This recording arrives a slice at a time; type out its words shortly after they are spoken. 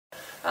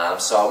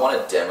So I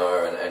want to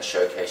demo and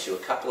showcase you a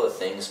couple of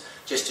things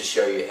just to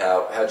show you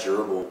how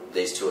durable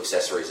these two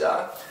accessories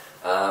are.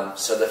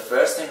 So the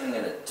first thing I'm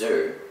going to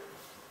do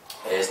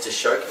is to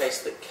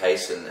showcase the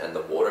case and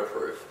the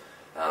waterproof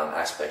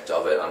aspect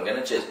of it. I'm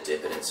going to just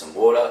dip it in some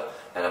water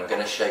and I'm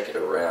going to shake it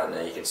around.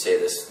 Now you can see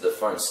the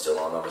phone's still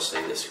on,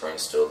 obviously the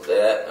screen's still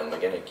there, and we're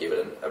going to give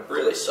it a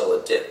really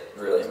solid dip,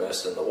 really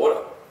immerse it in the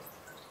water.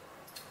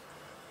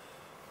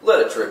 Let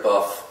it drip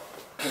off,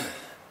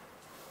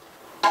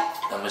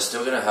 and we're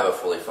still going to have a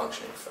fully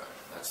functioning phone.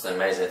 That's the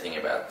amazing thing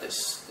about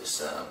this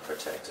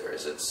protector,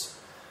 is it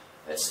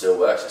still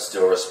works, it's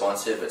still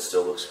responsive, it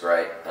still looks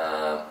great.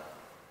 The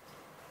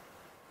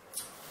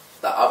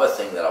other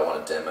thing that I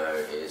want to demo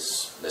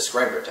is the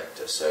screen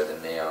protector, so the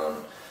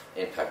Neon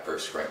Impact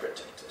Proof screen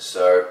protector.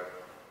 So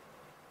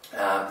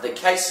the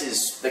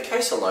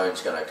case alone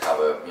is going to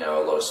cover, you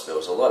know, a lot of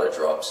spills, a lot of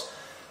drops,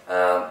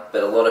 but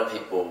a lot of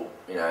people,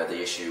 you know,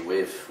 the issue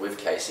with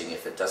casing,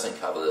 if it doesn't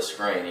cover the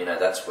screen, you know,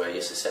 that's where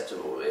you're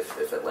susceptible.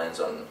 If it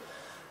lands on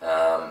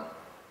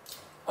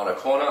a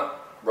corner,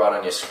 right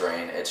on your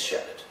screen, it's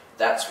shattered.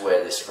 That's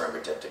where this screen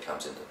protector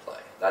comes into play.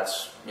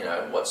 That's, you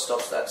know, what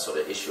stops that sort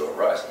of issue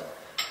arising.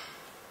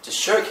 To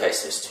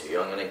showcase this to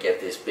you, I'm going to get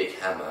this big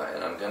hammer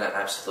and I'm going to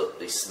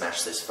absolutely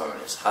smash this phone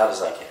as hard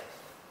as I can.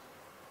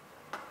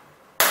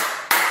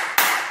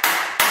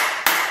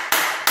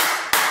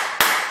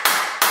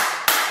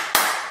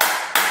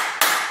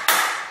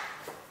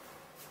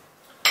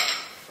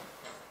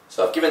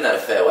 So I've given that a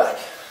fair whack.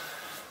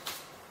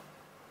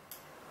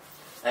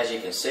 As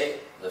you can see,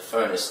 the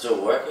phone is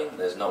still working.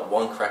 There's not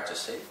one crack to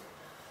see.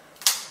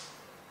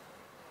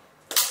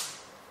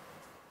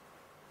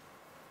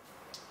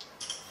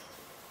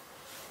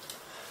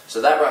 So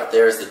that right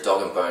there is the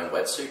Dog Bone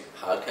Wetsuit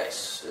hard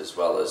case, as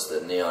well as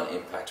the Neon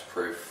Impact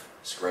Proof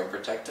screen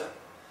protector.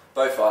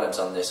 Both items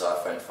on this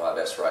iPhone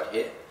 5S right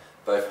here,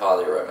 both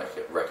highly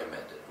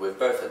recommended. With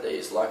both of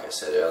these, like I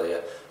said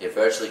earlier, you're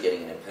virtually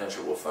getting an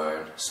impenetrable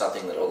phone,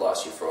 something that will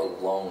last you for a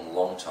long,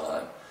 long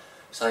time,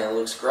 something that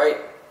looks great.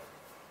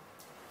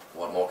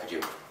 What more could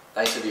you?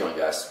 Thanks for viewing,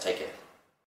 guys. Take care.